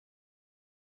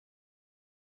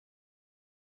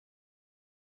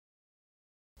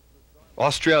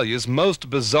Australia's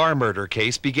most bizarre murder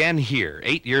case began here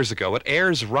 8 years ago at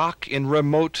Ayers Rock in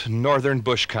remote northern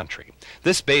bush country.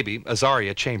 This baby,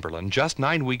 Azaria Chamberlain, just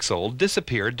 9 weeks old,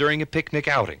 disappeared during a picnic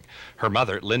outing. Her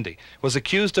mother, Lindy, was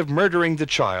accused of murdering the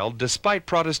child despite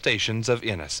protestations of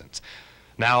innocence.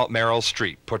 Now Meryl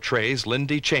Streep portrays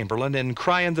Lindy Chamberlain in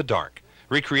Cry in the Dark,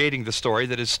 recreating the story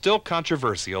that is still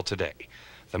controversial today.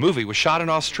 The movie was shot in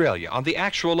Australia on the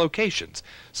actual locations,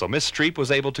 so Miss Streep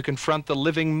was able to confront the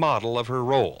living model of her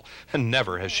role, and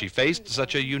never has she faced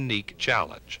such a unique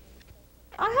challenge.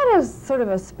 I had a sort of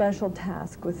a special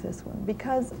task with this one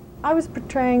because I was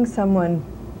portraying someone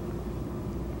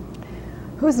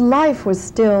whose life was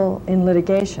still in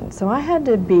litigation, so I had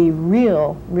to be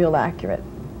real accurate.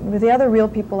 With the other real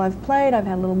people I've played, I've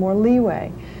had a little more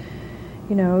leeway.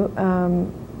 You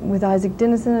know, with Isaac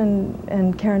Dinesen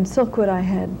and Karen Silkwood,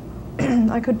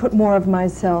 I could put more of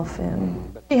myself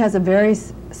in. He has a very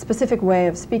specific way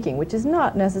of speaking, which is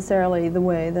not necessarily the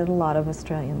way that a lot of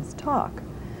Australians talk.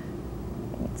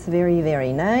 It's very,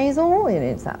 very nasal, and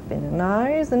it's up in her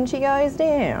nose, and she goes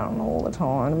down all the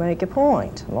time to make a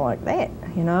point, like that,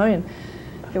 you know, and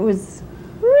it was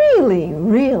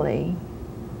really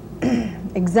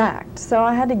exact, so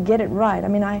I had to get it right. I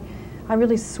mean, I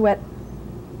really sweat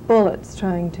bullets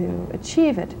trying to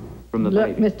achieve it.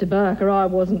 Look, Mr. Barker, I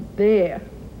wasn't there.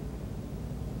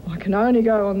 I can only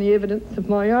go on the evidence of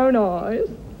my own eyes.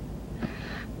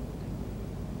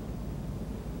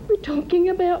 We're talking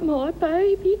about my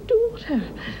baby daughter,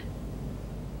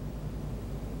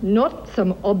 not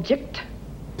some object.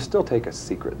 You still take a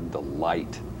secret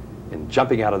delight in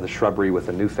jumping out of the shrubbery with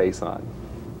a new face on.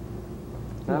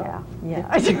 No? Yeah,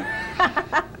 I do.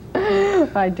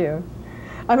 I do.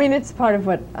 I mean, it's part of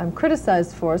what I'm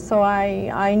criticized for, so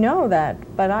I know that,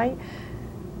 but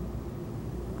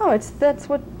that's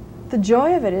what the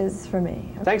joy of it is for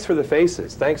me. Thanks for the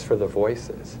faces. Thanks for the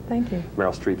voices. Thank you.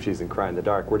 Meryl Streep, she's in Cry in the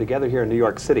Dark. We're together here in New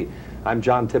York City. I'm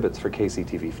John Tibbetts for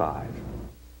KCTV5.